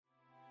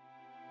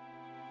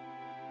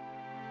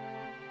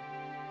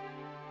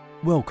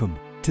Welcome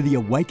to the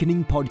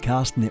Awakening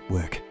Podcast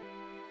Network.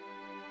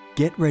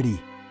 Get ready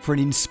for an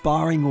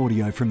inspiring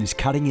audio from this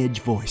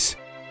cutting-edge voice.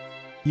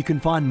 You can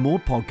find more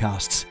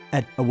podcasts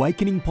at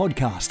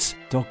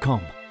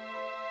awakeningpodcasts.com.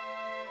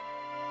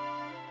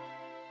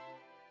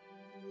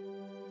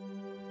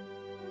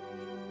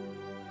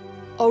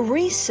 A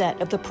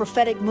reset of the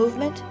prophetic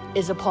movement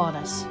is upon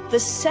us. The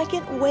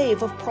second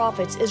wave of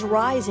prophets is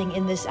rising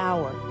in this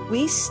hour.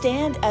 We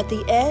stand at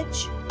the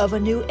edge of a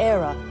new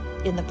era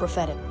in the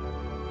prophetic.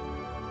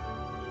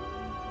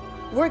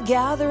 We're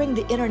gathering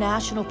the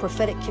international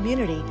prophetic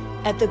community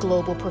at the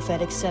Global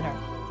Prophetic Center,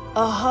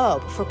 a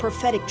hub for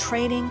prophetic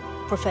training,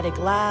 prophetic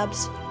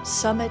labs,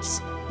 summits,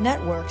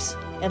 networks,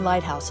 and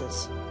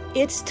lighthouses.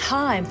 It's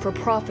time for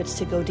prophets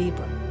to go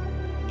deeper.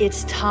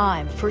 It's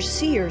time for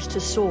seers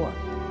to soar.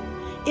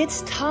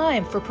 It's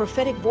time for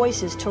prophetic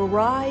voices to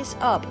rise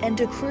up and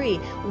decree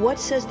what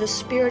says the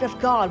Spirit of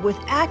God with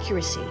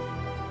accuracy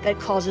that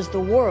causes the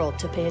world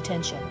to pay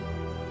attention.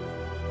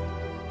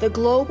 The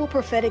Global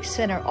Prophetic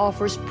Center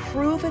offers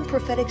proven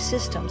prophetic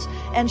systems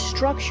and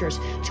structures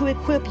to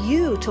equip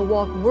you to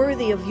walk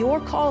worthy of your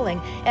calling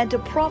and to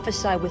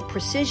prophesy with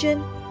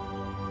precision,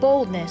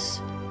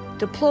 boldness,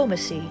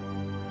 diplomacy,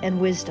 and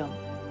wisdom.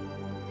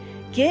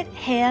 Get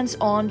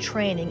hands-on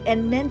training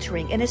and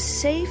mentoring in a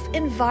safe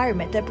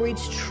environment that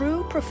breeds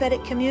true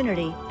prophetic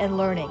community and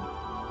learning.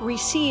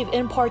 Receive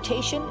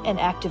impartation and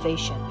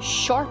activation.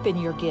 Sharpen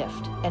your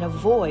gift and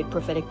avoid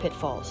prophetic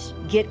pitfalls.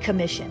 Get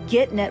commissioned.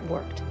 Get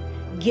networked.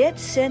 Get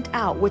sent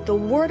out with the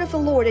word of the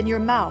Lord in your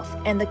mouth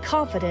and the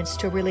confidence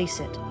to release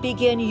it.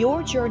 Begin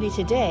your journey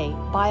today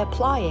by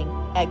applying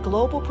at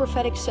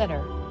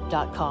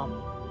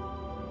globalpropheticcenter.com.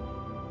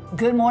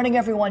 Good morning,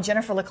 everyone.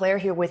 Jennifer LeClaire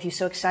here with you.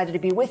 So excited to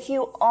be with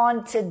you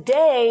on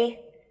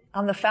today.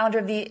 I'm the founder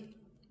of the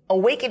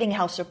Awakening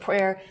House of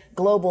Prayer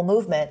Global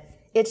Movement.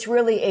 It's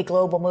really a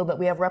global movement.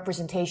 We have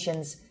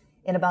representations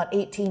in about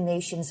 18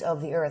 nations of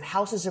the earth.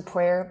 Houses of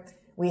prayer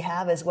we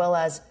have, as well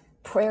as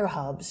prayer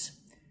hubs.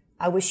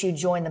 I wish you'd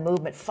join the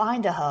movement.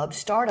 Find a hub,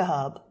 start a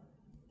hub,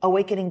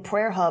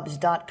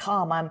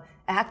 awakeningprayerhubs.com. I'm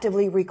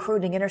actively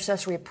recruiting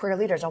intercessory prayer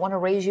leaders. I want to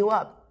raise you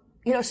up.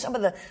 You know, some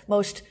of the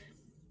most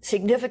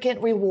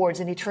significant rewards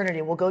in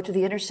eternity will go to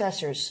the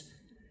intercessors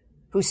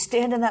who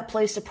stand in that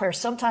place of prayer,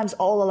 sometimes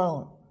all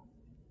alone,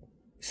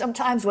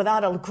 sometimes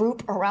without a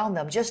group around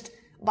them, just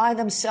by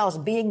themselves,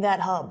 being that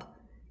hub.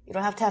 You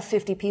don't have to have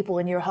 50 people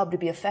in your hub to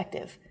be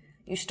effective.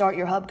 You start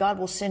your hub, God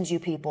will send you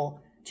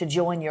people to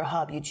join your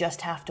hub. You just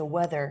have to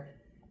weather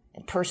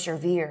and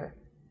persevere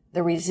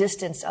the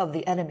resistance of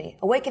the enemy.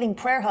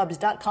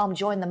 AwakeningPrayerHubs.com.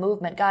 Join the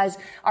movement. Guys,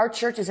 our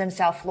church is in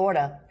South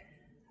Florida.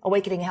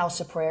 Awakening House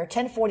of Prayer.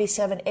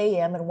 10:47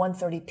 a.m. and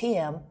 1:30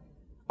 p.m.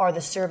 are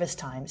the service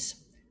times.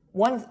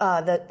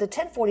 The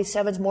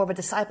 10:47 is more of a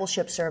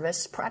discipleship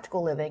service,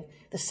 practical living.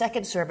 The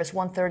second service,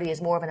 1:30, is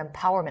more of an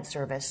empowerment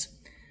service.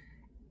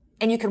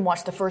 And you can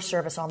watch the first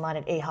service online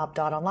at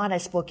ahop.online. I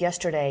spoke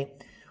yesterday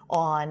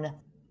on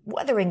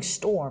weathering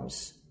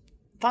storms,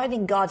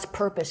 finding God's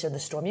purpose in the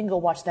storm. You can go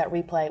watch that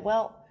replay.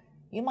 Well,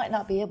 you might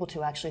not be able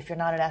to, actually, if you're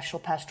not an actual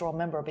pastoral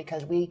member,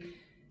 because we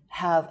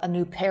have a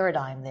new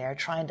paradigm there,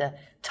 trying to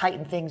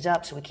tighten things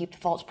up so we keep the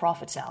false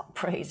prophets out.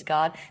 Praise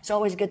God. It's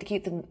always good to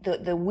keep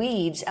the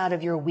weeds out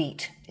of your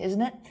wheat,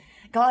 isn't it?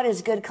 God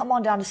is good. Come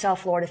on down to South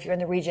Florida. If you're in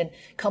the region,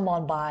 come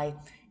on by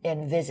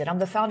and visit. I'm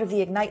the founder of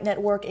the Ignite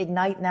Network,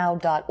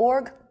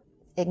 ignitenow.org,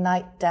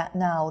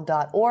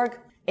 ignitenow.org.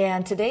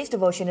 And today's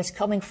devotion is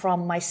coming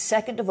from my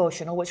second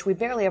devotional, which we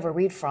barely ever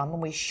read from,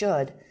 and we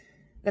should.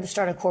 I'm going to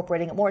start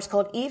incorporating it more. It's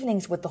called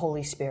Evenings with the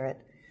Holy Spirit,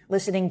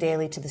 listening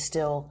daily to the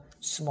still,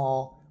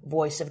 small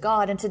voice of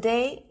God. And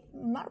today,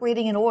 I'm not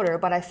reading in order,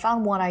 but I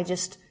found one it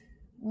just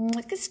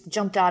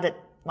jumped out at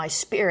my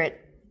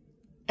spirit.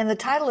 And the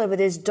title of it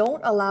is,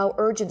 Don't Allow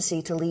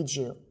Urgency to Lead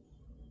You.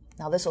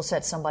 Now, this will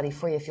set somebody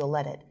free if you'll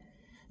let it.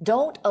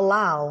 Don't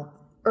allow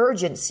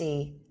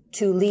urgency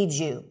to lead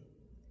you.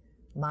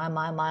 My.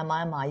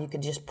 You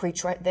can just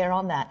preach right there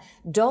on that.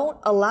 Don't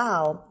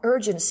allow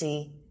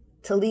urgency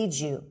to lead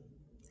you.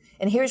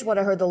 And here's what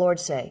I heard the Lord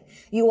say.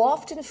 You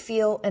often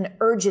feel an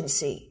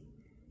urgency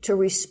to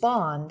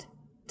respond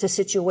to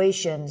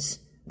situations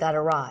that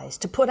arise,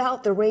 to put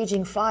out the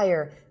raging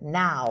fire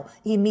now,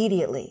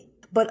 immediately.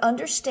 But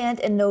understand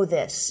and know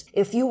this.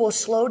 If you will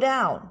slow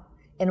down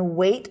and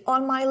wait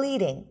on my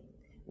leading,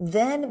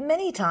 then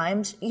many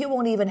times you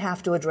won't even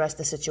have to address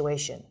the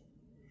situation.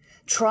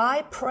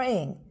 Try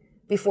praying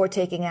before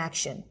taking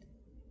action.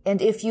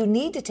 And if you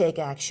need to take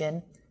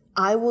action,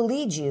 I will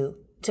lead you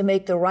to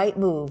make the right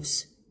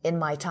moves in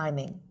my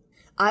timing.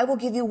 I will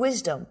give you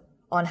wisdom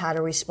on how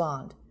to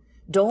respond.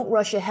 Don't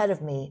rush ahead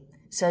of me,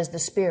 says the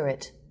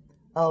Spirit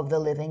of the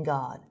living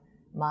God.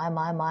 My.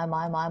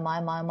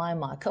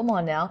 Come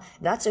on now.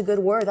 That's a good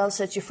word. That'll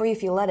set you free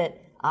if you let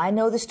it. I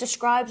know this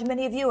describes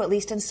many of you, at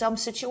least in some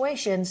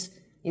situations.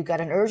 You've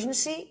got an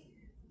urgency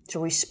to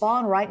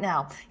respond right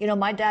now. You know,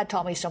 my dad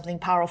taught me something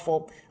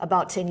powerful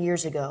about 10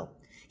 years ago.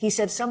 He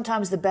said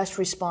sometimes the best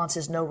response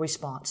is no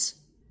response.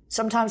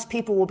 Sometimes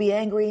people will be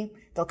angry.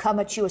 They'll come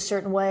at you a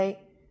certain way.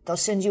 They'll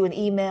send you an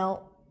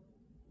email.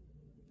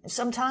 And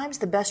sometimes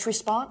the best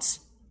response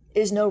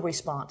is no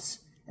response.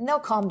 And they'll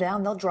calm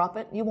down. They'll drop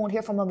it. You won't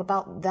hear from them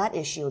about that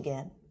issue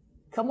again.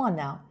 Come on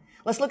now.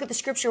 Let's look at the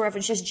scripture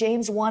references.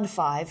 James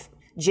 1:5,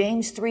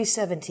 James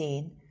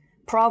 3:17,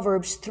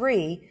 Proverbs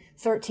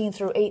 3:13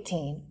 through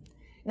 18.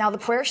 Now the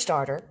prayer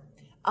starter.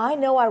 I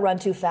know I run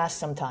too fast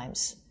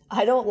sometimes.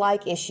 I don't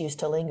like issues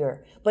to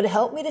linger, but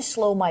help me to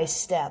slow my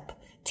step.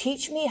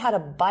 Teach me how to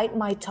bite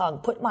my tongue,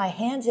 put my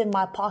hands in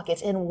my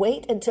pockets, and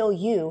wait until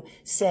you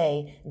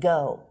say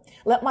go.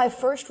 Let my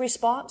first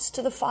response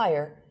to the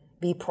fire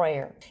be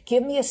prayer.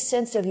 Give me a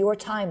sense of your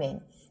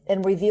timing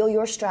and reveal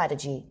your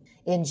strategy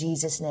in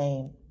Jesus'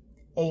 name.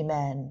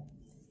 Amen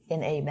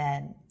and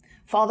amen.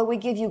 Father, we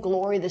give you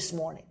glory this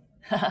morning.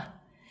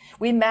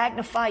 We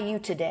magnify you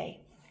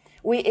today.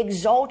 We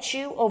exalt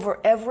you over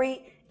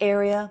every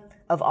area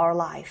of our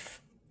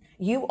life.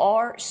 You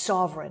are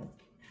sovereign.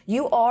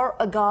 You are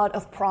a God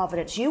of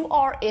providence. You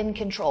are in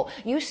control.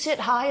 You sit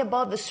high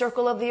above the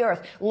circle of the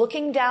earth,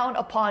 looking down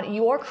upon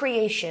your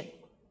creation,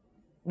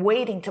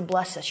 waiting to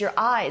bless us. Your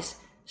eyes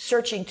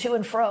searching to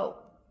and fro,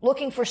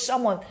 looking for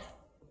someone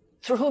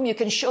through whom you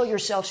can show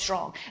yourself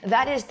strong.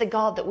 That is the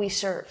God that we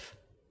serve.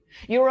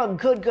 You're a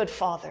good, good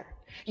Father.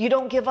 You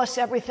don't give us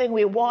everything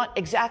we want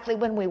exactly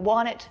when we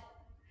want it,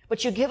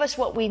 but you give us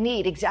what we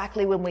need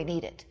exactly when we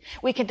need it.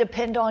 We can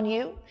depend on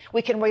you.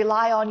 We can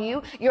rely on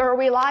you. You're a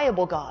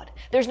reliable God.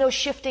 There's no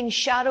shifting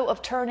shadow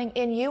of turning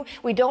in you.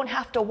 We don't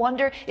have to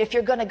wonder if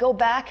you're going to go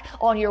back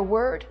on your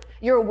word.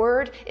 Your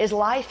word is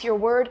life. Your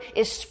word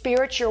is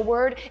spirit. Your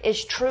word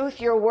is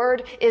truth. Your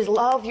word is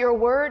love. Your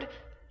word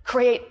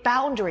create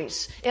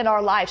boundaries in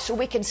our lives so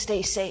we can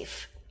stay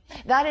safe.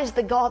 That is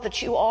the God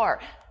that you are.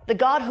 The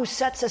God who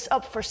sets us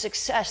up for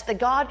success, the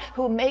God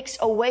who makes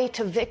a way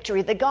to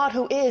victory, the God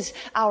who is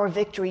our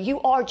victory. You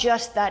are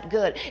just that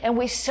good. And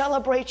we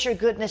celebrate your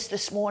goodness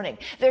this morning.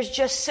 There's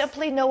just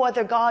simply no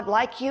other God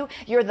like you.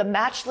 You're the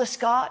matchless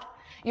God.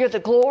 You're the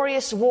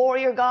glorious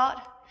warrior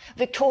God,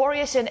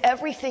 victorious in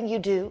everything you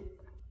do,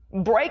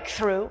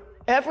 breakthrough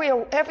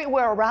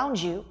everywhere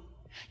around you.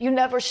 You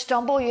never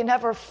stumble, you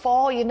never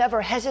fall, you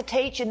never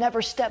hesitate, you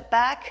never step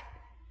back,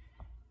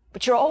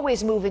 but you're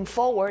always moving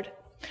forward.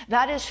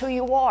 That is who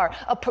you are,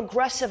 a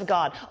progressive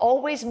God,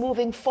 always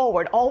moving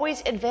forward,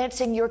 always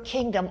advancing your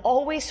kingdom,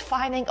 always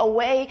finding a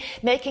way,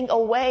 making a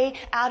way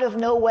out of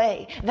no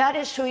way. That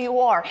is who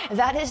you are.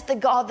 That is the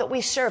God that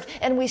we serve,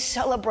 and we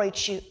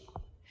celebrate you.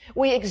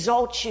 We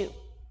exalt you.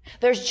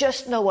 There's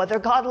just no other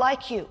God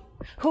like you.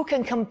 Who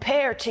can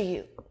compare to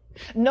you?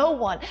 No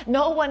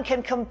one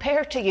can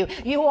compare to you.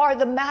 You are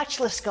the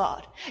matchless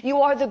God.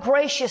 You are the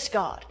gracious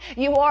God.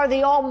 You are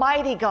the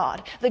almighty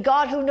God, the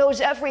God who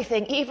knows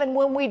everything. Even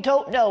when we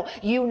don't know,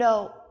 you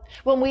know.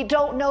 When we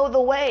don't know the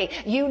way,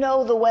 you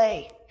know the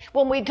way.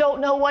 When we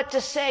don't know what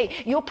to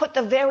say, you'll put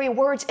the very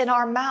words in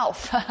our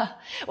mouth.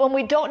 When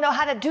we don't know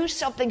how to do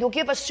something, you'll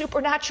give us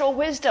supernatural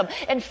wisdom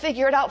and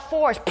figure it out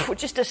for us.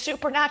 Just a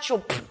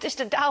supernatural,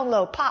 just a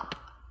download, pop.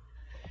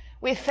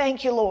 We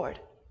thank you, Lord.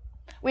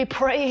 We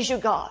praise you,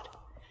 God.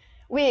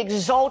 We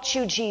exalt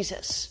you,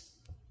 Jesus.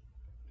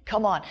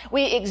 Come on.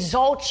 We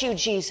exalt you,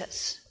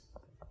 Jesus.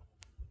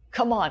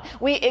 Come on.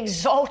 We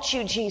exalt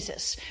you,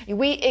 Jesus.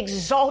 We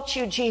exalt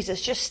you,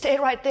 Jesus. Just stay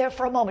right there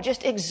for a moment.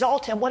 Just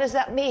exalt him. What does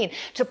that mean?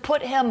 To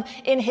put him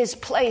in his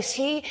place.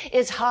 He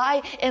is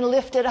high and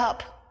lifted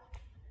up.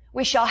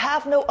 We shall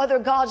have no other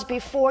gods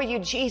before you,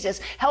 Jesus.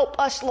 Help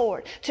us,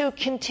 Lord, to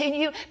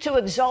continue to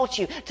exalt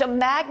you, to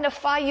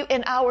magnify you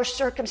in our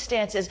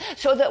circumstances,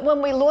 so that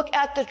when we look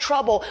at the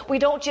trouble, we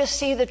don't just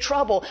see the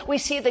trouble. We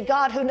see the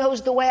God who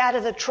knows the way out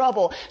of the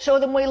trouble. So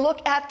then we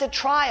look at the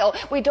trial,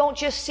 we don't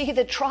just see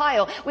the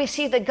trial. We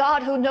see the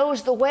God who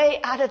knows the way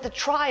out of the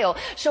trial.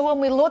 So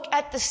when we look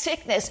at the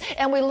sickness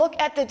and we look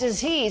at the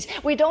disease,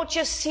 we don't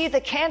just see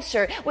the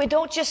cancer. We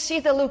don't just see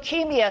the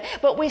leukemia,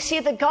 but we see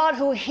the God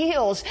who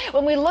heals.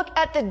 When we look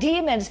at the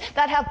demons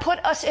that have put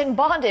us in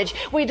bondage,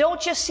 we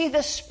don't just see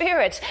the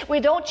spirits,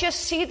 we don't just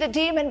see the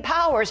demon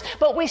powers,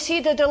 but we see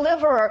the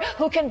deliverer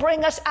who can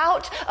bring us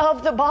out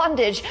of the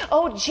bondage.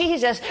 Oh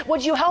Jesus,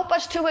 would you help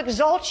us to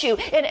exalt you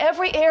in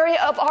every area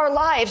of our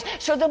lives,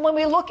 so that when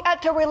we look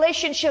at the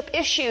relationship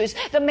issues,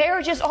 the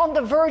marriages on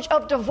the verge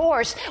of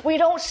divorce, we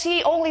don't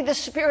see only the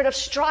spirit of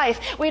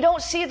strife, we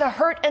don't see the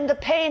hurt and the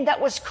pain that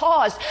was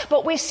caused,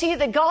 but we see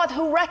the God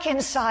who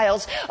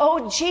reconciles.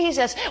 Oh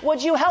Jesus,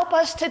 would you help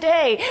us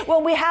today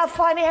when we have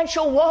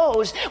financial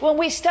woes, when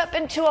we step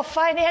into a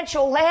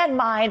financial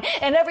landmine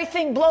and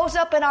everything blows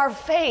up in our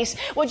face?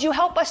 Would you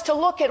help us to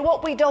look at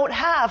what we don't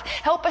have?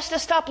 Help us to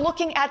stop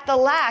looking at the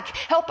lack.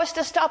 Help us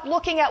to stop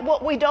looking at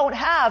what we don't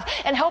have,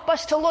 and help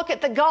us to look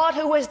at the God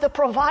who is the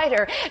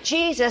provider.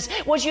 Jesus,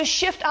 would you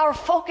shift our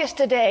focus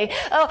today?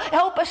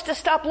 Help us to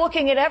stop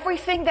looking at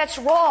everything that's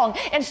wrong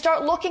and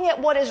start looking at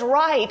what is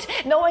right,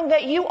 knowing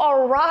that you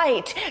are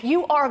right,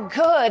 you are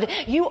good,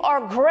 you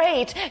are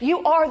great,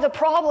 you are the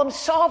problem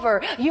solver.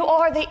 solver. You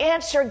are the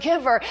answer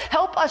giver.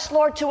 Help us,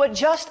 Lord, to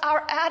adjust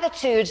our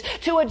attitudes,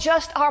 to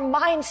adjust our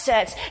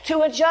mindsets,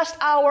 to adjust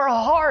our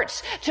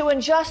hearts, to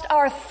adjust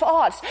our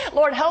thoughts.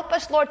 Lord, help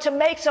us, Lord, to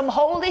make some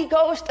Holy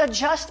Ghost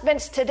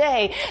adjustments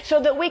today so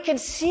that we can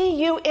see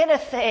you in a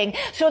thing,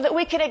 so that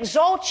we can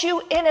exalt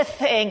you in a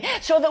thing,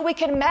 so that we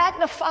can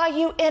magnify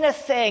you in a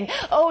thing.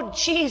 Oh,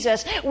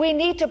 Jesus, we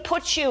need to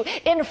put you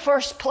in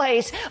first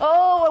place.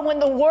 Oh, and when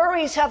the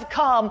worries have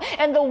come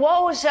and the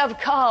woes have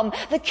come,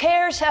 the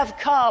cares have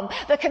come,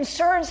 the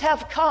concerns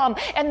have come,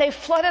 and they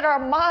flooded our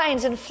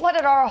minds and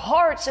flooded our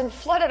hearts and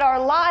flooded our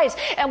lives,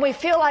 and we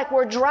feel like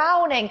we're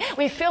drowning.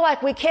 We feel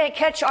like we can't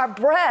catch our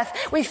breath.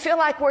 We feel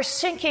like we're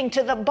sinking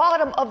to the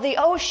bottom of the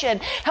ocean.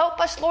 Help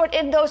us, Lord,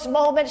 in those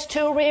moments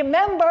to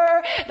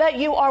remember that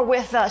you are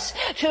with us,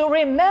 to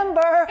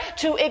remember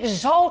to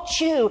exalt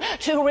you,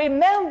 to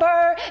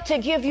remember to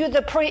give you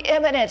the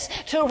preeminence,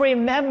 to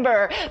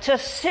remember to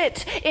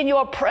sit in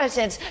your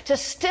presence, to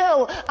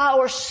still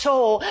our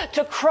soul,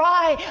 to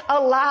cry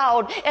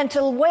aloud, and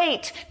to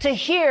wait to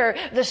hear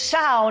the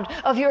sound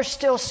of your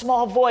still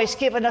small voice,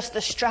 giving us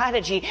the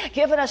strategy,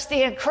 giving us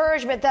the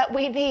encouragement that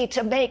we need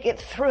to make it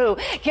through,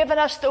 giving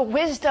us the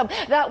wisdom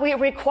that we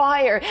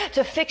require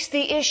to fix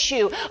the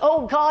issue.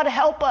 Oh God,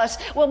 help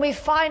us when we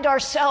find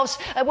ourselves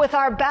with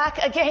our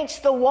back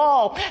against the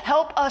wall.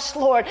 Help us,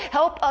 Lord,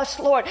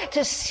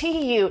 to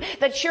see you,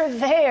 that you're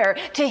there,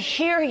 to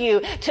hear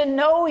you, to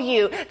know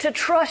you, to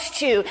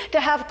trust you, to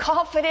have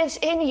confidence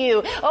in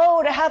you.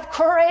 Oh, to have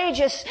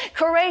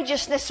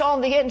courageousness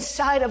on the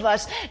inside of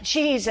us.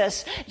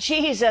 Jesus,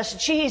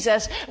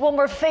 when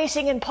we're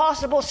facing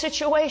impossible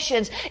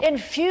situations,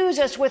 infuse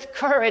us with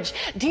courage.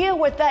 Deal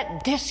with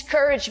that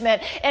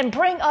discouragement and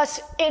bring us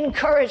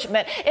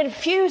encouragement.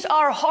 Infuse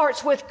our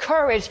hearts with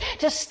courage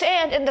to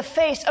stand in the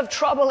face of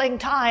troubling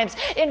times.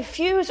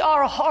 Infuse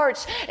our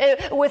hearts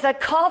with a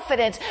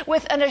confidence,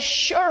 with an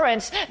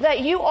assurance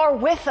that you are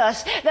with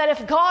us, that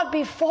if God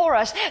be for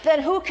us,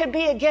 then who could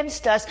be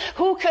against us?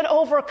 Who could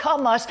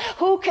overcome us?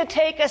 Who could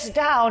take us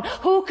down?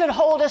 Who could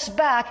hold us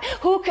back?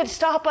 Who could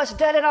stop us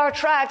dead in our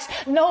tracks?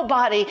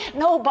 Nobody,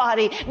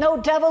 no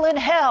devil in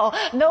hell,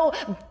 no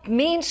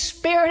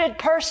mean-spirited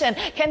person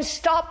can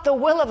stop the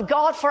will of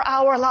God for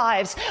our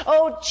lives.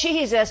 Oh,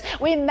 Jesus,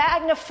 we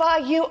magnify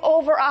you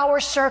over our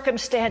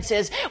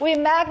circumstances. We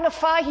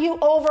magnify you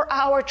over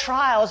our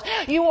trials.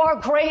 You are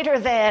greater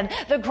than.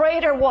 The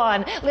greater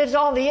one lives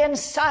on the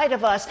inside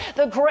of us.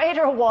 The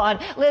greater one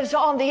lives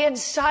on the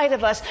inside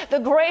of us. The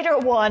greater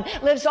one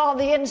lives on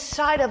the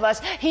inside of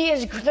us. He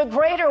is the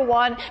greater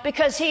one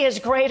because he is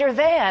greater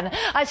than.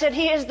 I said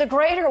he is the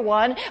greater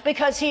one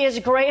because he is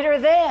greater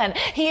than.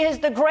 He is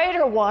the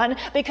greater one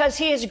because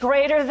he is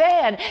greater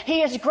than.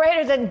 He is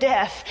greater than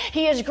death.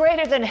 He is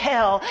greater than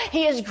hell.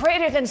 He is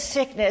greater than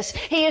sickness.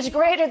 He is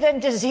greater than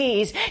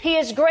disease. He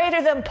is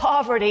greater than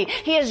poverty.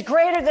 He is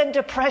greater than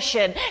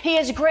depression. He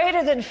is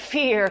greater than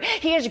fear.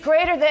 He is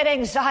greater than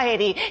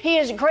anxiety. He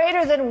is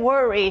greater than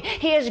worry.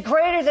 He is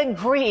greater than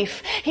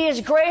grief. He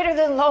is greater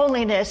than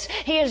loneliness.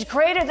 He is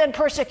greater than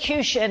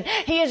persecution.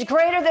 He is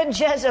greater than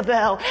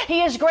Jezebel.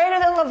 He is greater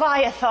than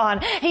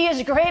Leviathan. He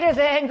is greater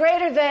than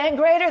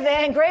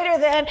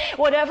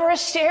whatever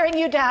is staring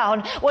you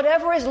down,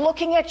 whatever is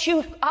looking at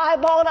you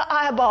eyeball to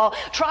eyeball,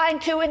 trying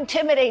to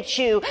intimidate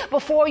you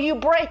before you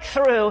break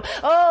through.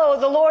 Oh,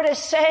 the Lord is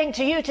saying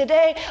to you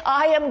today,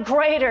 I am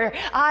greater.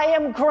 I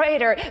am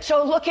greater.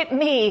 So look at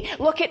me.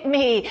 Look at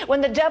me.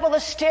 When the devil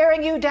is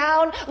staring you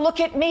down, look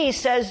at me,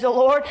 says the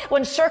Lord.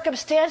 When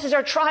circumstances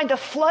are trying to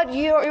flood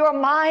your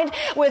mind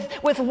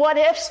with what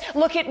ifs,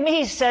 look at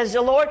me, says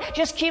the Lord.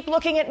 Just keep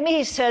looking at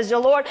me, says the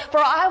Lord, for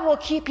I will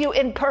keep you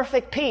in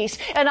perfect peace,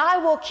 and I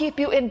will keep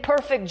you in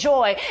perfect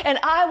joy, and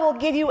I will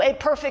give you a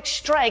perfect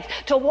strength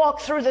to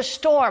walk through the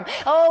storm.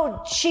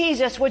 Oh,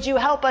 Jesus, would you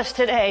help us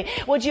today?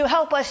 Would you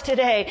help us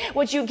today?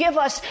 Would you give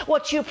us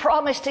what you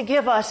promised to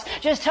give us?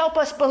 Just help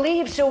us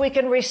believe so we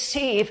can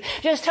receive.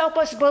 Just help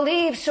us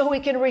believe so we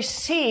can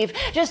receive.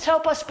 Just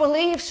help us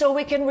believe so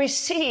we can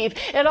receive.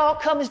 It all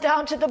comes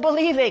down to the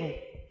believing.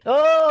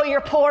 Oh,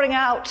 you're pouring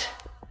out.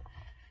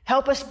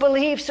 Help us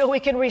believe so we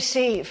can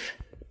receive.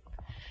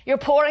 You're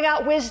pouring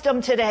out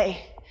wisdom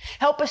today.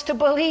 Help us to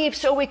believe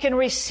so we can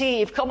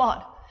receive. Come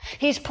on.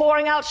 He's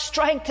pouring out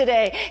strength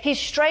today. He's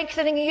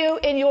strengthening you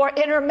in your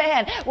inner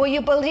man. Will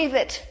you believe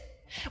it?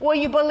 Will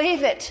you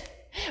believe it?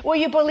 Will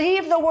you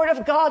believe the word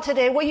of God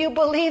today? Will you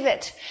believe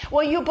it?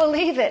 Will you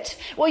believe it?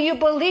 Will you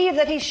believe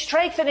that he's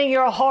strengthening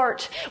your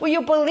heart? Will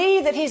you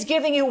believe that he's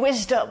giving you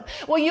wisdom?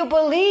 Will you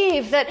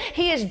believe that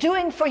he is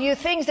doing for you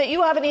things that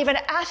you haven't even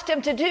asked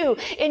him to do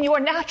in your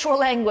natural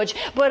language?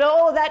 But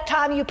oh, that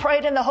time you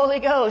prayed in the Holy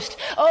Ghost.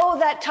 Oh,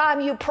 that time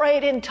you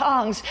prayed in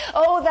tongues.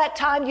 Oh, that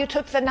time you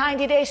took the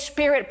 90-day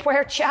Spirit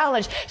Prayer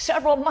Challenge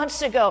several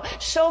months ago.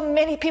 So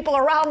many people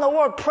around the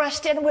world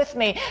pressed in with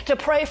me to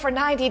pray for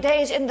 90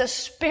 days in the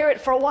Spirit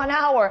for 1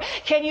 hour.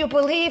 Can you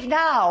believe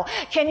now?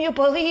 Can you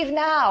believe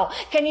now?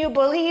 Can you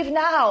believe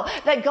now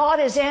that God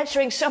is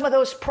answering some of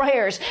those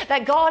prayers,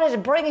 that God is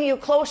bringing you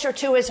closer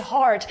to his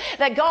heart,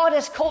 that God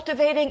is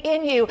cultivating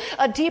in you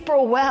a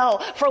deeper well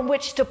from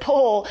which to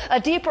pull, a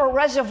deeper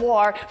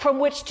reservoir from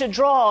which to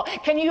draw?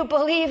 Can you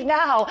believe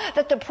now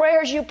that the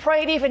prayers you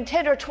prayed even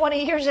 10 or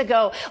 20 years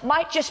ago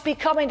might just be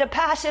coming to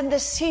pass in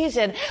this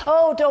season?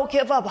 Oh, don't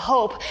give up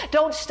hope.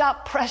 Don't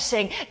stop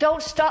pressing.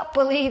 Don't stop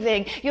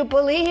believing. You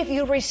believe,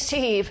 you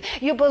receive.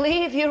 You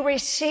believe, you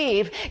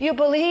receive. You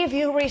believe,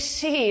 you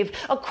receive.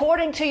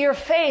 According to your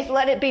faith,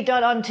 let it be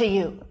done unto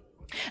you.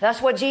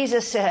 That's what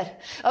Jesus said.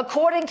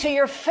 According to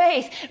your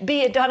faith,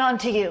 be it done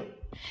unto you.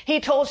 He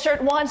told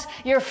certain ones,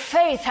 your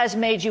faith has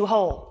made you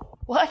whole.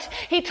 What?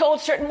 He told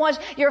certain ones,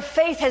 your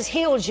faith has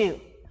healed you.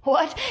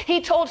 What?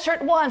 He told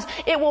certain ones,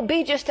 it will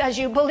be just as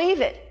you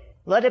believe it.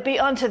 Let it be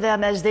unto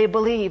them as they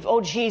believe.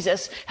 Oh,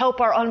 Jesus, help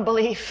our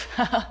unbelief.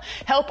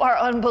 Help our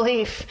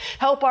unbelief.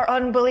 Help our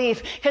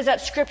unbelief. Because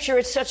that scripture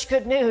is such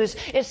good news.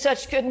 It's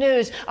such good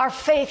news. Our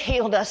faith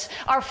healed us.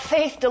 Our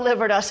faith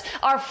delivered us.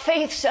 Our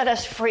faith set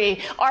us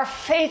free. Our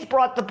faith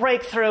brought the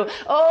breakthrough.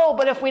 Oh,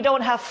 but if we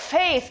don't have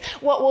faith,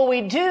 what will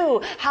we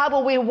do? How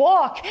will we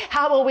walk?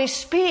 How will we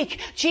speak?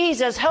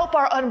 Jesus, help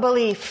our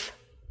unbelief.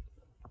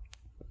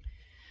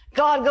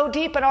 God, go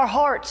deep in our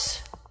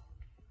hearts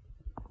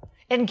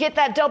and get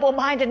that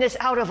double-mindedness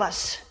out of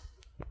us.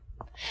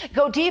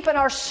 Go deep in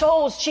our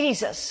souls,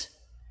 Jesus,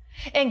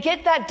 and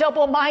get that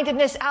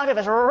double-mindedness out of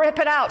us. Rip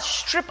it out.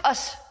 Strip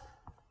us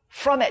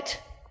from it.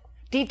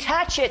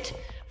 Detach it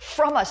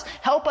from us.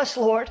 Help us,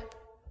 Lord.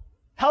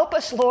 Help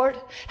us, Lord.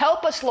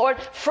 Help us, Lord.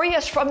 Free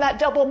us from that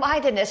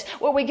double-mindedness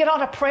where we get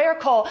on a prayer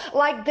call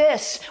like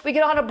this. We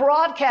get on a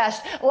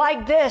broadcast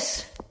like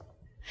this.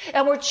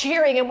 And we're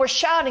cheering and we're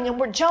shouting and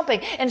we're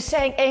jumping and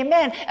saying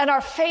amen. And our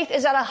faith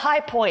is at a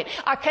high point.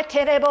 Our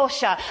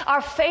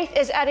faith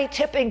is at a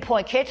tipping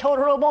point.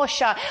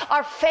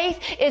 Our faith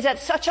is at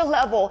such a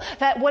level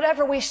that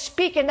whatever we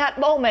speak in that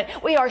moment,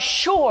 we are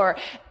sure,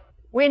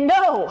 we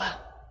know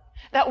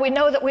that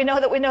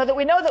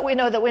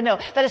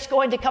it's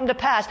going to come to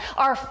pass.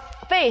 Our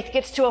faith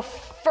gets to a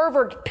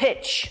fervent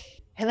pitch.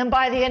 And then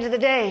by the end of the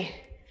day,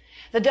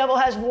 the devil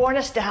has worn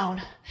us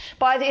down.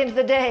 By the end of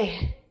the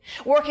day,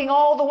 working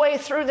all the way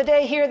through the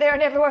day, here, there,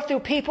 and everywhere,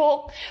 through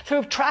people,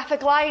 through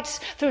traffic lights,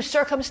 through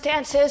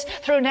circumstances,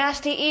 through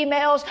nasty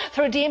emails,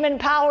 through demon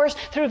powers,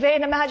 through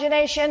vain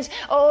imaginations.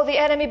 Oh, the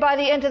enemy by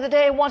the end of the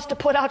day wants to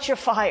put out your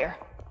fire.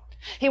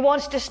 He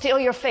wants to steal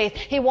your faith.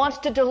 He wants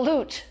to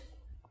dilute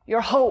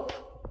your hope.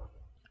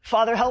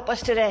 Father, help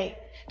us today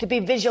to be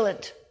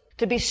vigilant,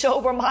 to be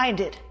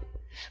sober-minded,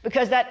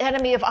 because that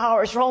enemy of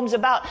ours roams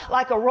about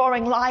like a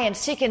roaring lion,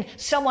 seeking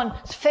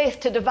someone's faith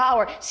to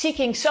devour,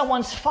 seeking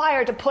someone's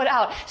fire to put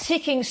out,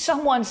 seeking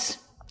someone's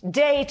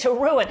day to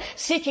ruin,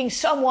 seeking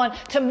someone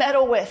to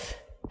meddle with.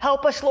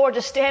 Help us, Lord,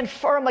 to stand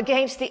firm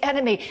against the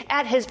enemy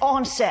at his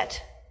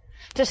onset.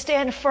 To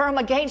stand firm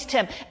against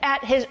him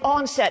at his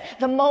onset.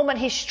 The moment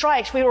he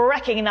strikes, we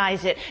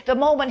recognize it. The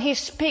moment he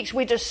speaks,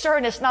 we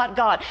discern it's not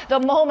God.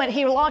 The moment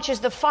he launches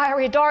the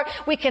fiery dart,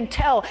 we can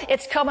tell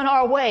it's coming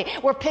our way.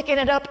 We're picking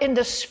it up in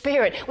the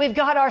spirit. We've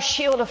got our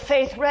shield of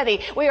faith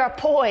ready. We are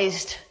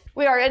poised.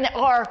 We are in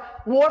our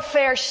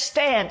warfare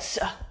stance.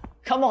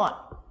 Come on.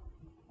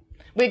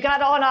 We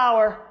got on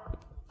our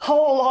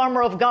whole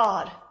armor of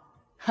God.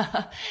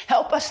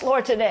 Help us,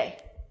 Lord, today.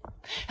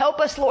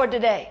 Help us, Lord,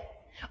 today.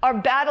 Our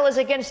battle is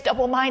against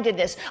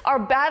double-mindedness. Our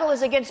battle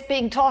is against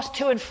being tossed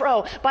to and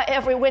fro by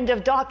every wind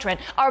of doctrine.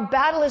 Our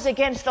battle is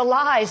against the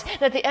lies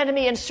that the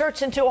enemy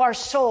inserts into our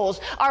souls.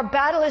 Our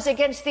battle is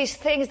against these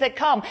things that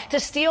come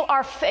to steal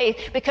our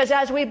faith, because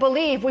as we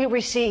believe, we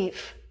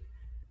receive.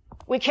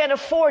 We can't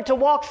afford to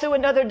walk through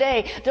another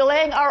day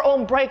delaying our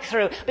own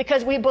breakthrough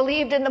because we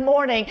believed in the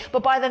morning,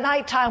 but by the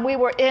nighttime we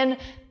were in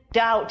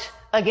doubt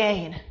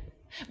again.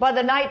 By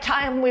the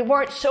nighttime, we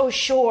weren't so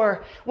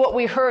sure what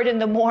we heard in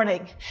the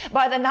morning.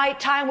 By the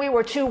nighttime, we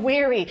were too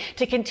weary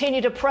to continue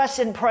to press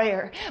in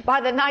prayer.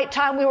 By the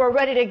nighttime, we were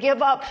ready to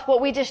give up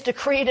what we just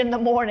decreed in the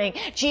morning.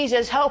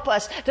 Jesus, help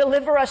us.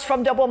 Deliver us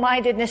from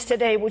double-mindedness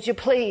today, would you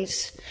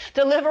please?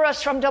 Deliver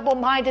us from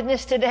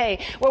double-mindedness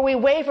today, where we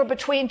waver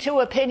between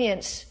two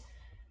opinions.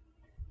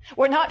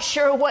 We're not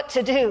sure what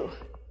to do.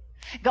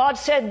 God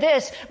said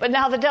this, but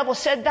now the devil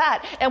said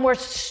that, and we're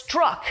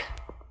struck.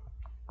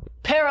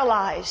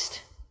 Paralyzed,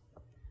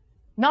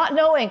 not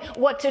knowing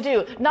what to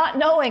do, not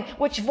knowing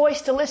which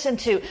voice to listen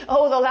to.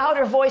 Oh, the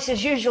louder voice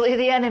is usually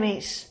the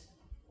enemy's.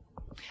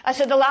 I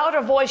said the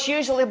louder voice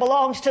usually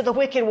belongs to the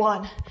wicked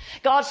one.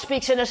 God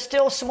speaks in a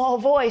still small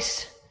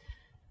voice.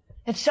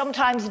 And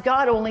sometimes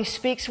God only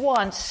speaks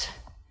once.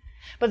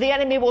 But the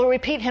enemy will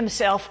repeat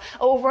himself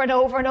over and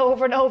over and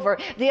over and over.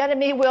 The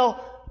enemy will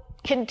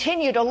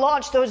continue to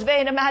launch those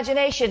vain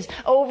imaginations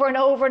over and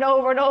over and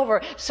over and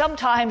over.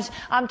 Sometimes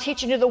I'm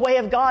teaching you the way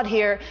of God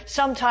here.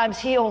 Sometimes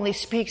he only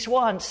speaks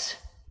once.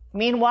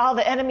 Meanwhile,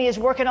 the enemy is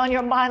working on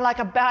your mind like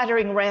a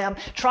battering ram,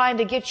 trying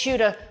to get you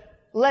to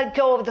let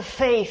go of the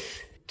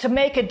faith, to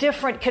make a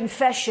different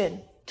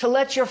confession, to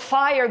let your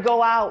fire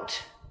go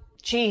out.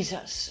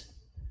 Jesus,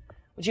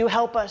 would you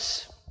help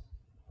us?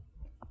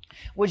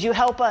 Would you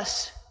help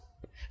us?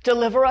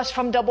 Deliver us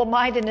from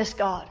double-mindedness,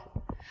 God.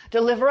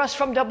 Deliver us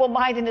from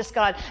double-mindedness,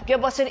 God.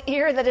 Give us an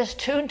ear that is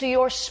tuned to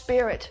your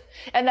spirit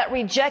and that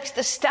rejects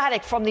the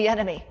static from the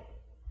enemy.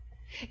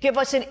 Give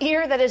us an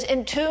ear that is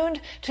in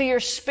tuned to your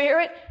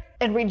spirit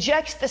and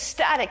rejects the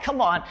static.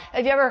 Come on.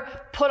 Have you ever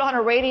put on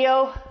a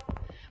radio?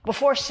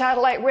 Before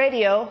satellite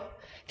radio,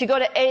 if you go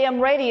to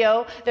AM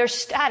radio, there's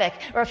static.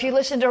 Or if you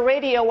listen to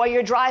radio while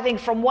you're driving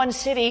from one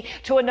city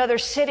to another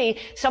city,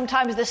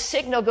 sometimes the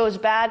signal goes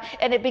bad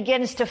and it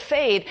begins to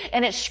fade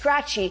and it's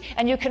scratchy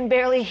and you can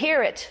barely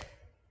hear it.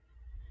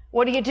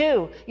 What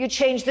do? You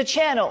change the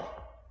channel.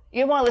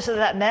 You don't want to listen to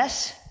that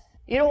mess.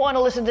 You don't want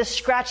to listen to this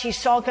scratchy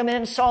song coming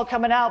in, song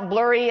coming out,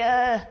 blurry.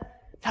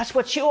 That's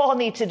what you all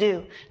need to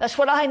do. That's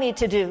what I need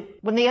to do.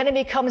 When the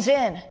enemy comes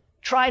in,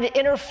 trying to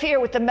interfere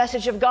with the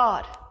message of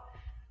God,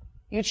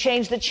 you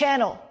change the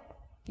channel.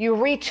 You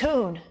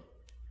retune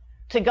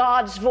to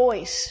God's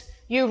voice.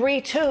 You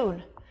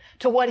retune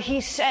to what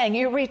he's saying.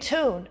 You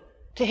retune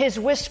to his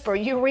whisper.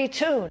 You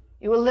retune.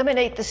 You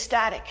eliminate the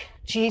static.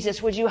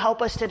 Jesus, would you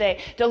help us today?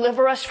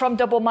 Deliver us from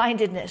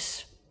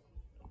double-mindedness.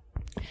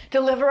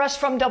 Deliver us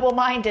from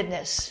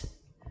double-mindedness.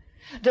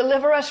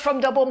 Deliver us from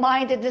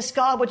double-mindedness,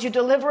 God. Would you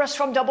deliver us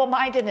from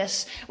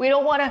double-mindedness? We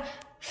don't want to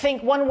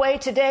think one way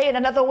today and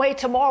another way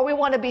tomorrow. We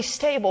want to be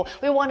stable.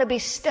 We want to be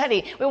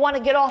steady. We want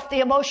to get off the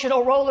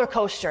emotional roller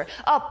coaster,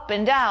 up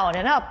and down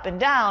and up and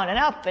down and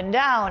up and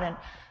down. And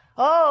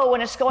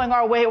when it's going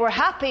our way, we're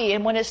happy.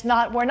 And when it's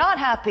not, we're not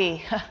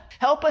happy.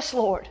 Help us,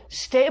 Lord.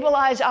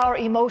 Stabilize our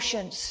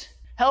emotions.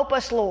 Help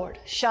us, Lord.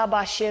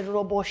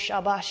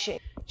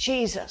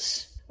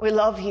 Jesus, we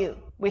love you.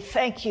 We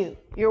thank you.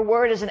 Your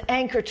word is an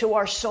anchor to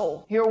our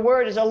soul. Your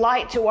word is a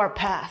light to our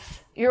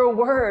path. Your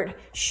word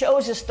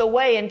shows us the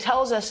way and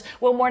tells us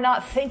when we're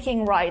not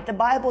thinking right. The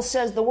Bible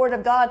says the word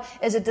of God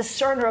is a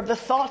discerner of the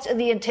thoughts and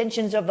the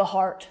intentions of the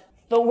heart.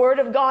 The word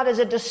of God is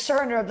a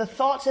discerner of the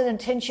thoughts and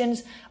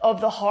intentions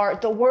of the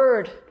heart. The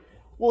word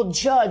will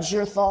judge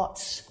your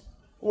thoughts,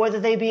 whether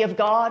they be of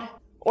God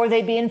or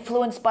they be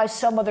influenced by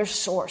some other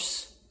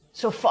source.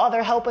 So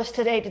Father, help us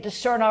today to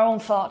discern our own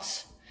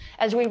thoughts.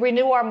 As we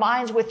renew our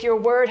minds with your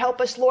word,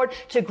 help us, Lord,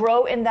 to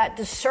grow in that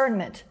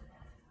discernment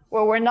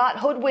where we're not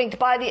hoodwinked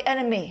by the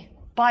enemy,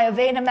 by a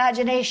vain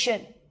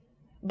imagination,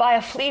 by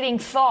a fleeting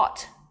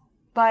thought,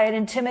 by an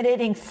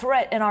intimidating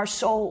threat in our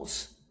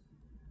souls.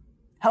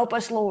 Help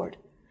us, Lord.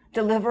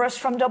 Deliver us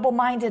from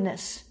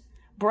double-mindedness.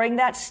 Bring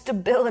that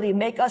stability.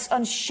 Make us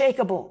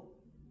unshakable.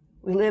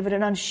 We live in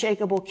an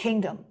unshakable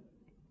kingdom.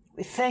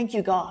 We thank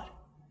you, God.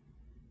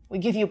 We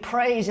give you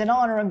praise and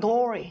honor and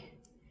glory.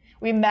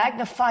 We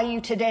magnify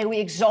you today. We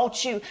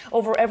exalt you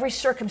over every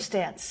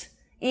circumstance.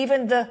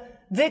 Even the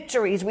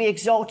victories, we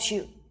exalt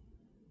you.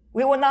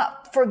 We will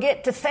not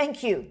forget to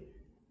thank you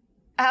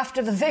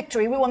after the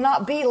victory. We will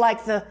not be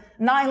like the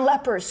 9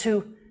 lepers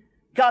who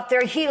got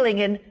their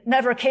healing and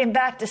never came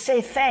back to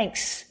say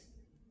thanks.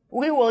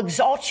 We will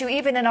exalt you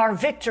even in our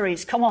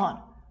victories. Come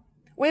on.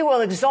 We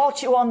will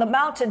exalt you on the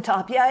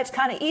mountaintop. Yeah, it's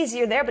kind of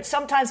easier there, but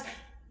sometimes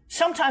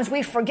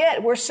we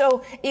forget. We're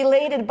so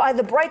elated by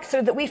the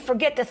breakthrough that we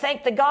forget to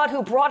thank the God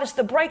who brought us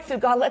the breakthrough.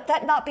 God, let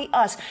that not be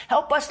us.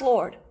 Help us,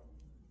 Lord,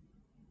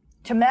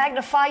 to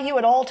magnify you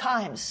at all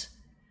times.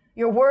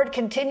 Your word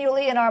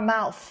continually in our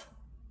mouth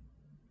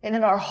and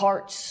in our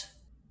hearts.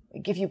 We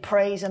give you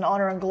praise and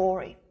honor and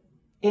glory.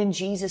 In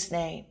Jesus'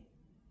 name.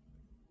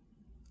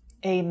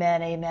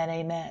 Amen, amen,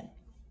 amen.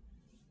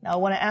 Now I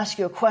want to ask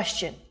you a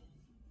question.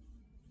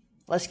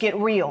 Let's get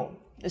real.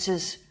 This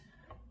is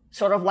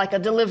sort of like a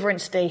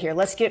deliverance day here.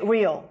 Let's get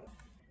real.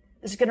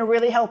 This is going to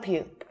really help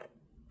you.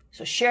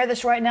 So share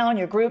this right now in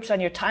your groups, on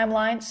your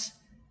timelines,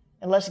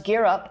 and let's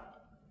gear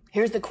up.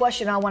 Here's the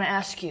question I want to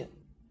ask you.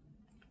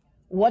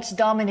 What's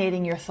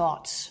dominating your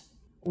thoughts?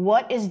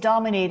 What is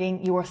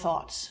dominating your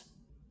thoughts?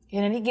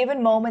 In any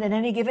given moment, in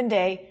any given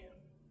day,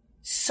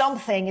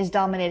 something is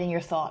dominating your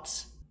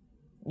thoughts.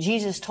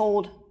 Jesus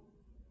told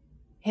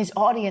his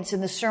audience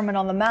in the Sermon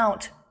on the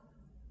Mount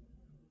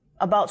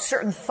about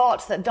certain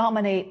thoughts that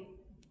dominate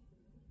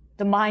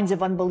the minds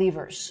of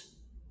unbelievers.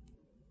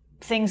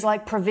 Things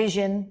like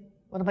provision.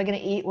 What am I going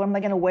to eat? What am I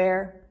going to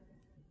wear?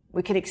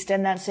 We could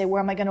extend that and say,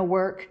 where am I going to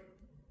work?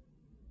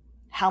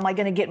 How am I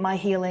going to get my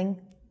healing?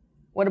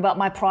 What about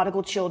my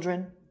prodigal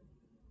children?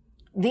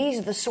 These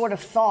are the sort of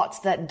thoughts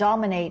that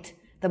dominate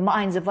the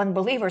minds of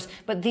unbelievers,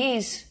 but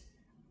these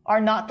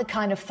are not the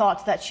kind of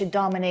thoughts that should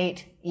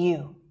dominate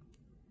you.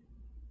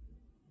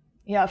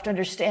 You have to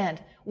understand,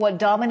 what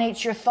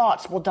dominates your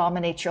thoughts will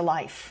dominate your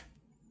life.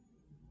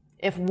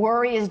 If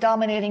worry is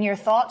dominating your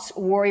thoughts,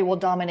 worry will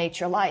dominate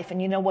your life.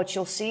 And you know what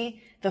you'll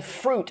see? The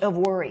fruit of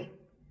worry,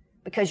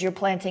 because you're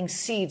planting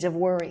seeds of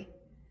worry.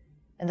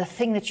 And the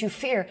thing that you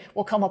fear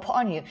will come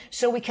upon you.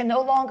 So we can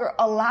no longer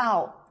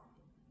allow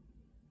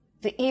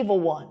the evil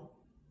one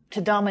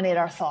to dominate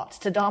our thoughts,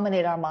 to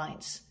dominate our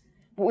minds.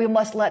 But we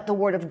must let the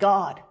word of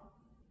God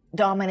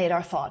dominate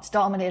our thoughts,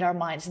 dominate our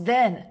minds.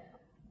 Then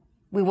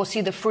We will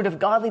see the fruit of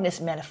godliness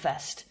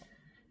manifest.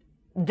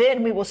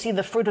 Then we will see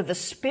the fruit of the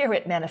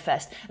Spirit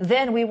manifest.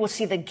 Then we will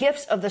see the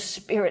gifts of the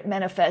Spirit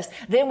manifest.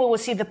 Then we will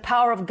see the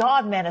power of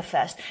God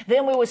manifest.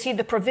 Then we will see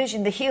the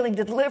provision, the healing,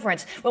 the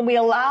deliverance. When we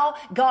allow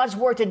God's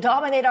word to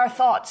dominate our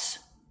thoughts,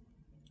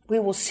 we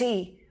will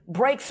see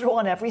breakthrough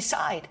on every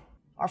side.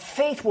 Our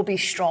faith will be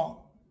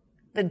strong.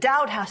 The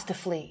doubt has to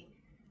flee.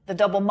 The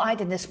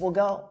double-mindedness will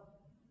go.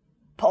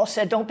 Paul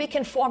said, don't be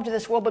conformed to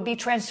this world, but be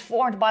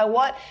transformed by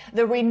what?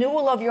 The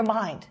renewal of your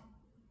mind.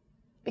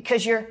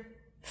 Because your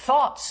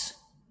thoughts,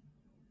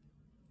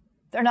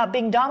 they're not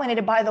being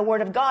dominated by the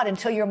word of God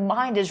until your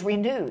mind is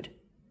renewed.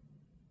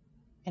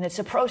 And it's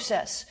a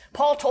process.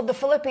 Paul told the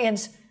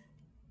Philippians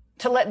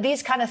to let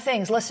these kind of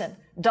things, listen,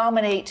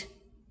 dominate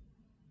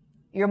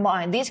your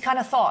mind. These kind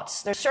of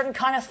thoughts, there's certain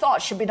kind of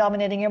thoughts should be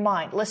dominating your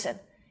mind. Listen,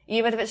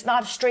 even if it's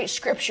not straight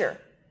scripture,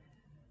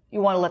 you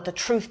want to let the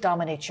truth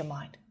dominate your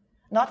mind.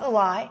 Not the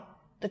lie,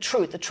 the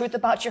truth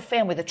about your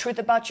family, the truth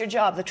about your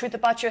job, the truth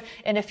about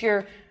and if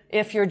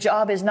your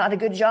job is not a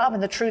good job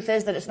and the truth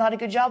is that it's not a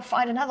good job,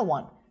 find another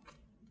one.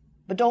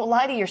 But don't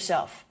lie to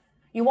yourself.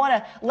 You want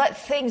to let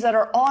things that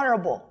are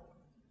honorable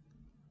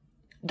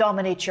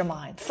dominate your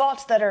mind.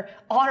 Thoughts that are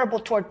honorable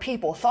toward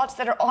people, thoughts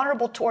that are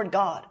honorable toward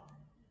God.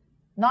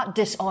 Not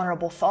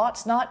dishonorable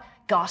thoughts, not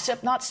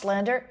gossip, not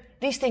slander.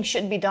 These things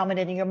shouldn't be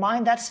dominating your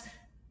mind. That's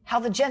how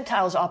the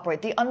Gentiles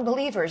operate, the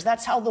unbelievers.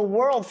 That's how the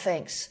world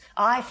thinks.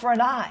 Eye for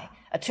an eye,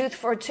 a tooth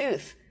for a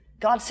tooth.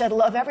 God said,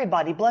 love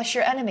everybody, bless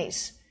your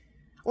enemies.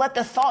 Let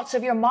the thoughts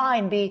of your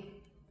mind be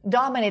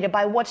dominated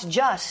by what's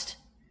just.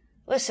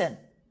 Listen,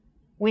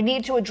 we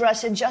need to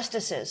address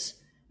injustices,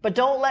 but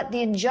don't let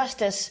the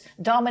injustice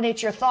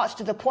dominate your thoughts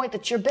to the point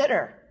that you're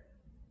bitter.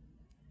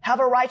 Have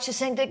a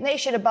righteous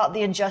indignation about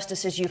the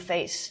injustices you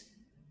face,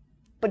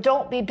 but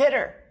don't be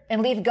bitter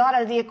and leave God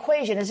out of the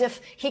equation as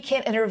if he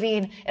can't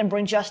intervene and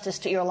bring justice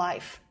to your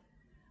life.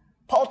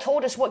 Paul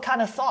told us what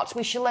kind of thoughts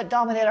we should let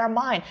dominate our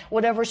mind.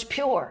 Whatever's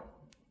pure.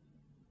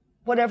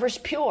 Whatever's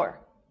pure.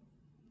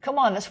 Come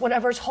on, that's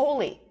whatever's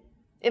holy.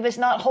 If it's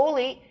not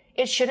holy,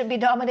 it shouldn't be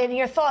dominating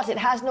your thoughts. It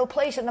has no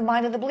place in the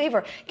mind of the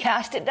believer.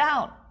 Cast it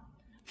down.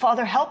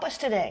 Father, help us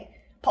today.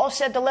 Paul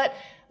said to let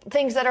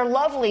things that are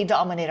lovely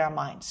dominate our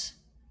minds.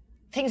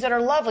 Things that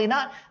are lovely,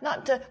 not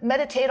to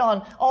meditate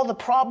on all the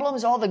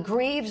problems, all the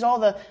grieves, all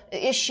the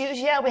issues.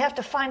 Yeah, we have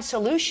to find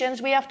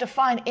solutions. We have to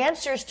find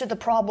answers to the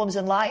problems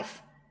in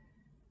life.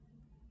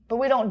 But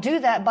we don't do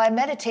that by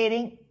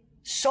meditating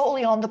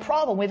solely on the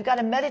problem. We've got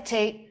to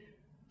meditate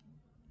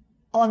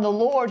on the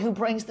Lord who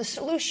brings the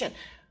solution.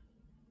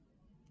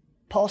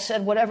 Paul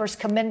said, whatever's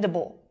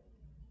commendable,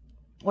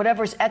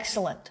 whatever's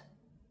excellent,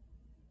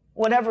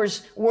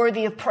 whatever's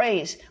worthy of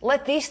praise,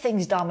 let these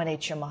things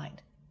dominate your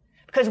mind.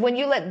 Because when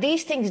you let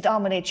these things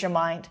dominate your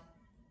mind,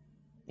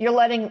 you're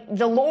letting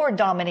the Lord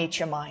dominate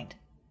your mind.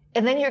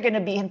 And then you're going to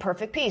be in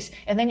perfect peace.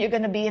 And then you're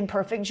going to be in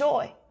perfect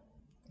joy.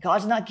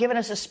 God's not given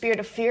us a spirit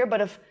of fear, but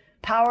of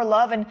power,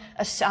 love, and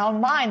a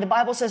sound mind. The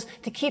Bible says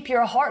to keep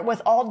your heart with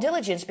all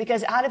diligence,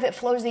 because out of it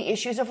flows the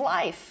issues of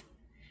life.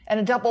 And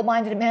a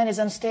double-minded man is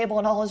unstable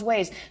in all his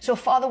ways. So,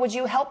 Father, would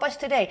you help us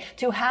today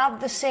to have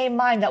the same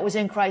mind that was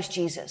in Christ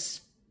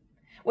Jesus?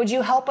 Would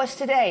you help us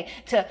today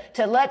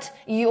to let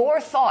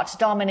your thoughts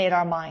dominate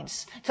our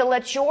minds, to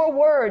let your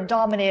word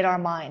dominate our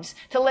minds,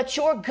 to let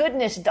your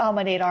goodness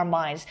dominate our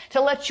minds, to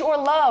let your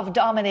love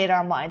dominate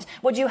our minds?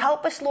 Would you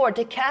help us, Lord,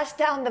 to cast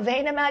down the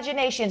vain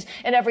imaginations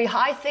and every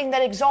high thing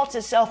that exalts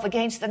itself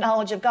against the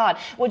knowledge of God?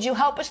 Would you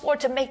help us,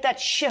 Lord, to make that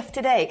shift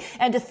today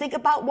and to think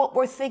about what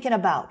we're thinking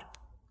about,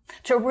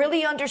 to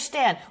really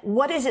understand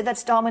what is it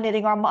that's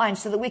dominating our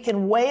minds so that we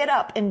can weigh it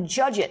up and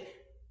judge it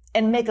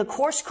and make a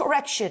course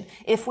correction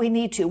if we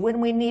need to, when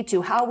we need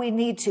to, how we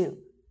need to.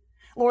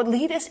 Lord,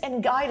 lead us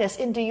and guide us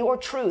into your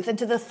truth,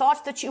 into the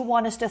thoughts that you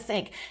want us to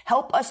think.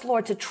 Help us,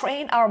 Lord, to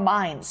train our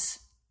minds.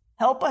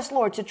 Help us,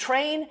 Lord, to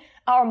train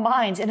our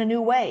minds in a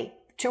new way,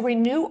 to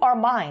renew our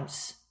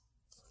minds.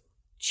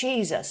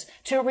 Jesus,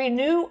 to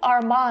renew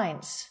our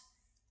minds.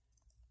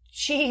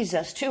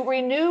 Jesus, to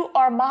renew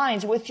our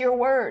minds with your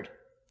word,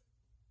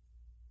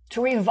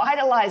 to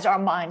revitalize our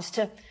minds,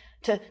 to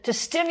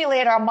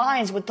stimulate our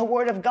minds with the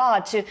word of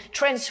God, to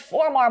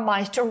transform our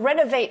minds, to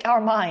renovate our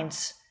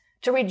minds,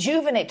 to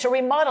rejuvenate, to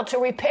remodel, to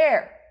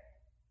repair,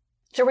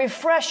 to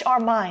refresh our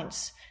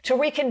minds, to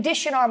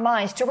recondition our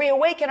minds, to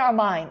reawaken our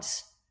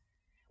minds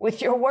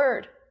with your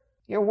word.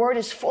 Your word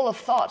is full of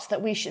thoughts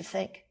that we should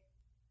think.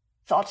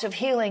 Thoughts of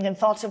healing and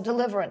thoughts of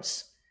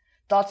deliverance,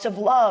 thoughts of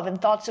love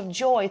and thoughts of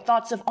joy,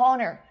 thoughts of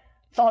honor,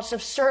 thoughts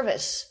of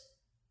service,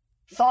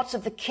 thoughts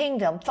of the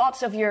kingdom,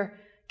 thoughts of your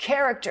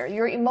character,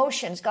 your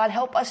emotions. God,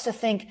 help us to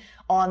think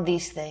on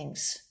these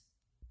things.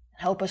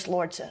 Help us,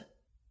 Lord, to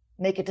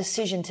make a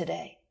decision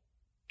today,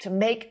 to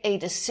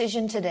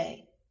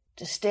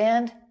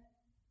stand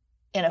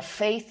in a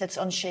faith that's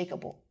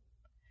unshakable,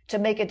 to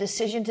make a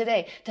decision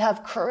today, to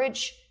have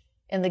courage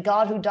in the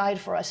God who died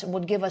for us and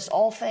would give us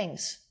all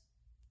things.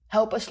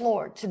 Help us,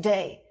 Lord,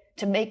 today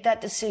to make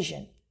that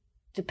decision,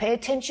 to pay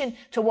attention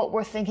to what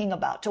we're thinking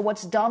about, to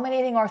what's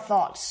dominating our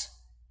thoughts,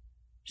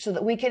 so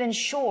that we can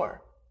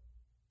ensure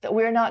that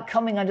we're not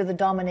coming under the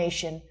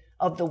domination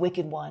of the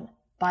wicked one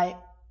by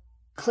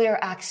clear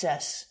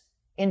access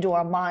into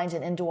our minds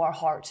and into our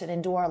hearts and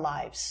into our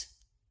lives.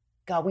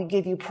 God, we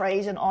give you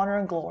praise and honor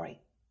and glory.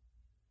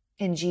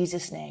 In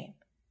Jesus' name,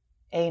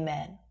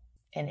 amen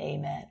and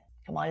amen.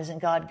 Come on, isn't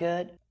God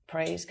good?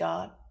 Praise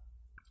God.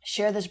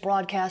 Share this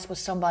broadcast with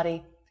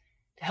somebody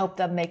to help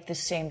them make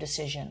this same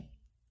decision.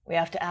 We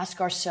have to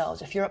ask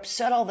ourselves, if you're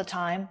upset all the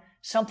time,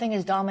 something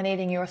is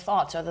dominating your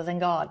thoughts other than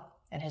God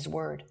and His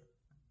Word.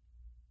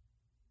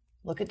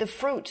 Look at the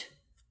fruit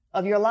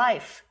of your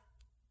life.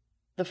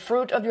 The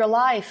fruit of your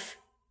life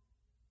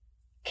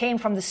came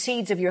from the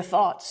seeds of your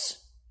thoughts.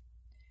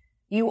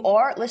 You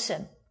are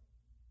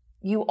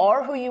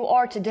who you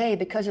are today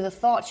because of the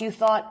thoughts you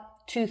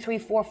thought 2, 3,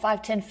 4,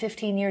 5, 10,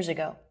 15 years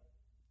ago.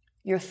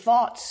 Your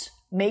thoughts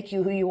make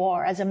you who you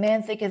are. As a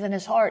man thinketh in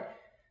his heart,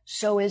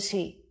 so is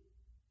he.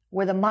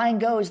 Where the mind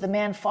goes, the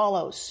man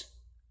follows.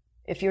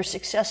 If you're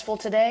successful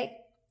today,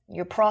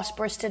 you're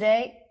prosperous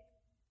today,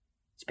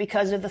 it's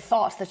because of the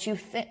thoughts that you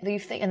think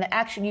and the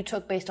action you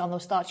took based on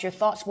those thoughts. Your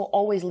thoughts will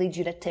always lead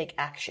you to take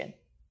action.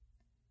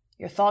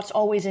 Your thoughts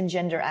always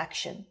engender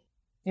action.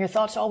 Your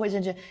thoughts always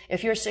engender.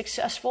 If you're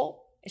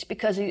successful, it's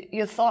because of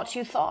your thoughts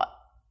you thought.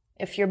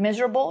 If you're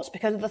miserable, it's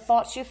because of the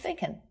thoughts you're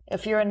thinking.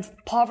 If you're in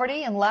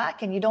poverty and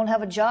lack and you don't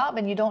have a job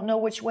and you don't know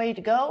which way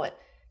to go,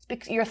 it's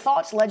because your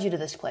thoughts led you to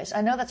this place.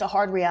 I know that's a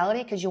hard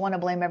reality because you want to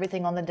blame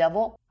everything on the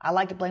devil. I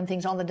like to blame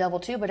things on the devil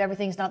too, but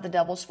everything's not the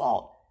devil's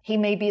fault. He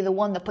may be the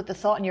one that put the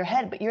thought in your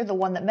head, but you're the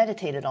one that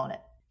meditated on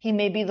it. He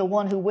may be the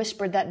one who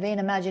whispered that vain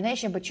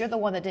imagination, but you're the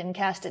one that didn't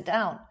cast it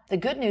down. The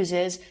good news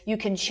is you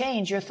can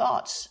change your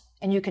thoughts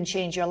and you can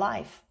change your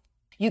life.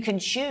 You can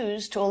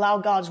choose to allow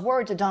God's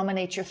word to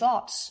dominate your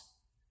thoughts.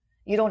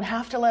 You don't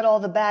have to let all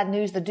the bad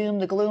news, the doom,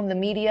 the gloom, the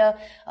media,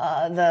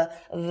 the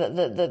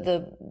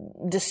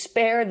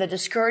despair, the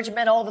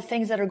discouragement, all the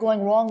things that are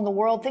going wrong in the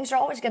world. Things are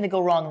always going to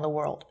go wrong in the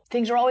world.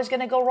 Things are always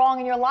going to go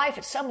wrong in your life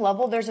at some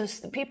level.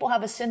 People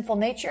have a sinful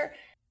nature.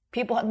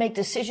 People make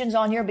decisions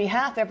on your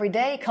behalf every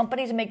day.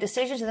 Companies make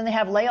decisions and then they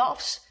have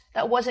layoffs.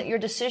 That wasn't your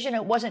decision.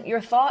 It wasn't your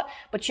thought,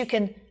 but you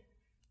can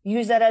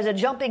use that as a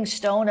jumping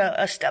stone,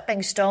 a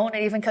stepping stone.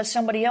 And even because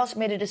somebody else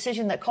made a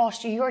decision that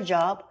cost you your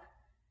job,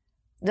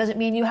 doesn't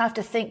mean you have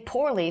to think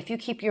poorly. If you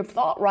keep your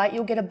thought right,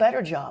 you'll get a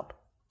better job.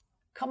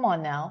 Come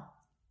on now.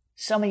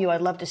 Some of you,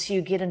 I'd love to see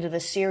you get into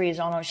this series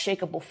on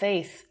Unshakable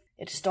Faith.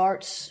 It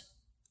starts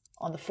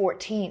on the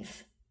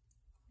 14th.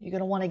 You're going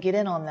to want to get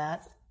in on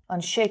that.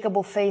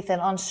 Unshakable Faith in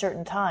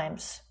Uncertain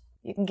Times.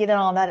 You can get in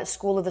on that at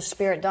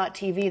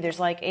schoolofthespirit.tv. There's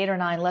like 8 or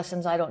 9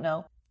 lessons, I don't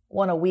know.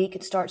 One a week.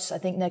 It starts, I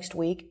think, next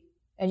week.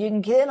 And you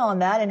can get in on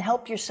that and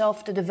help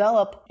yourself to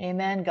develop.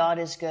 Amen. God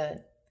is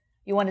good.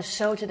 You want to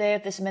sow today?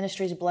 If this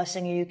ministry is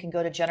blessing you, you can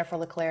go to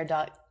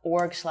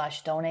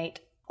jenniferleclaire.org/donate.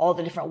 All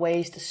the different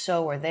ways to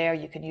sow are there.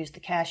 You can use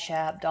the Cash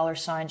App,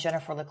 $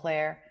 Jennifer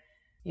LeClaire.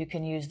 You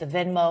can use the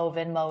Venmo.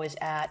 Venmo is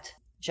at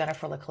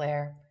Jennifer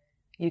LeClaire.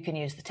 You can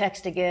use the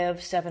text to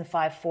give,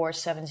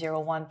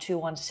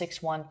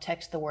 754-701-2161.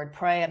 Text the word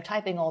pray. I'm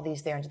typing all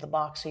these there into the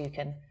box so you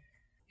can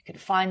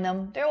find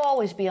them. There will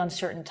always be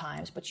uncertain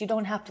times, but you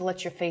don't have to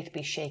let your faith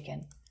be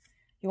shaken.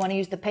 You want to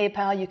use the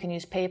PayPal, you can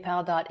use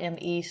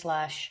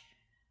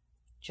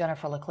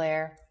paypal.me/Jennifer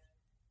LeClaire.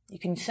 You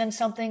can send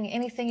something,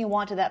 anything you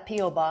want to that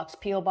P.O. Box,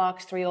 P.O.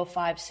 Box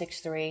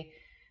 30563,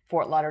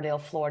 Fort Lauderdale,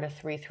 Florida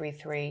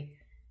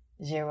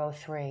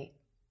 33303.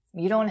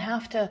 You don't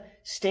have to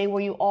stay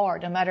where you are,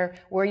 no matter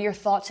where your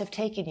thoughts have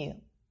taken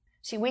you.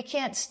 See, we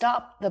can't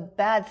stop the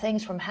bad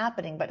things from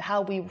happening, but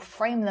how we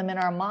frame them in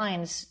our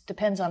minds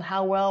depends on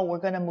how well we're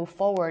going to move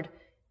forward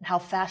and how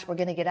fast we're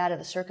going to get out of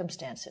the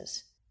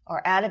circumstances.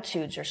 Our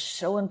attitudes are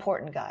so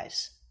important,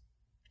 guys.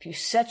 If you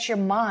set your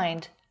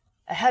mind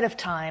ahead of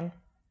time,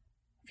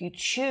 if you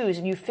choose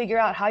and you figure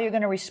out how you're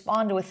going to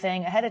respond to a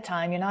thing ahead of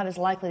time, you're not as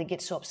likely to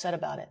get so upset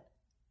about it.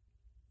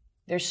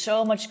 There's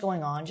so much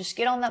going on. Just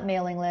get on that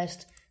mailing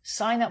list,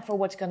 sign up for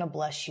what's going to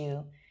bless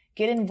you,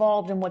 get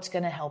involved in what's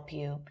going to help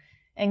you.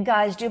 And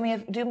guys,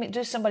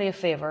 do somebody a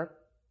favor.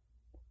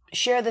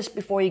 Share this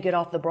before you get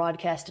off the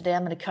broadcast today.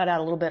 I'm going to cut out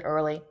a little bit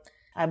early.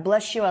 I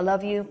bless you, I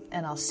love you,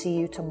 and I'll see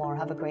you tomorrow.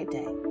 Have a great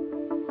day.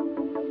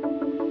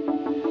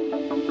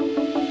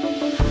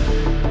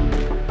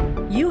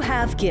 You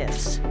have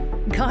gifts.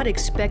 God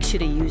expects you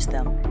to use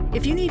them.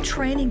 If you need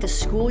training to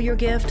school your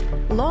gift,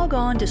 log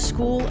on to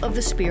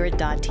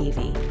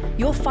schoolofthespirit.tv.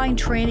 You'll find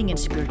training in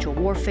spiritual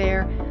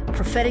warfare,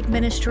 prophetic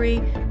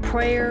ministry,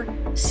 prayer,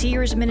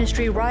 seers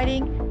ministry,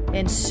 writing,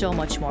 and so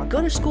much more.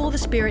 Go to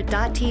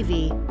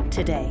schoolofthespirit.tv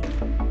today.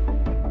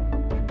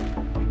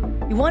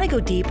 You want to go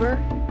deeper?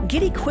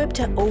 Get equipped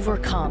to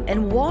overcome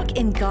and walk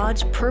in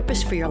God's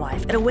purpose for your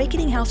life at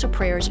Awakening House of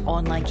Prayer's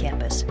online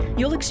campus.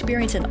 You'll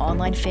experience an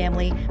online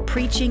family,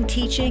 preaching,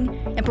 teaching,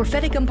 and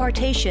prophetic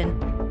impartation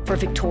for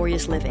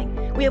victorious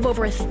living. We have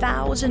over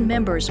 1,000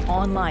 members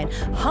online,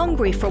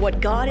 hungry for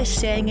what God is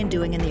saying and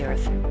doing in the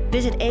earth.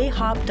 Visit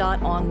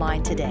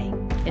ahop.online today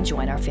and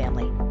join our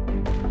family.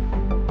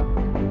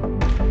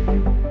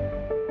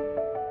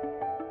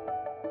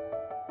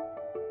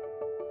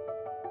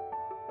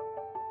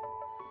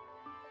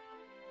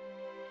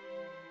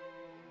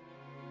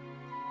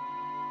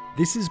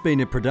 This has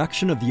been a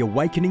production of the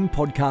Awakening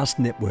Podcast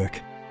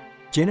Network.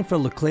 Jennifer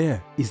Leclerc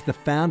is the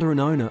founder and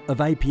owner of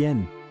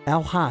APN.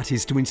 Our heart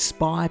is to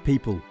inspire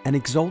people and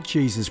exalt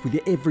Jesus with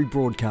every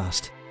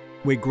broadcast.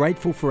 We're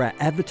grateful for our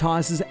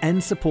advertisers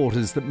and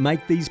supporters that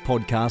make these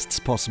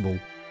podcasts possible.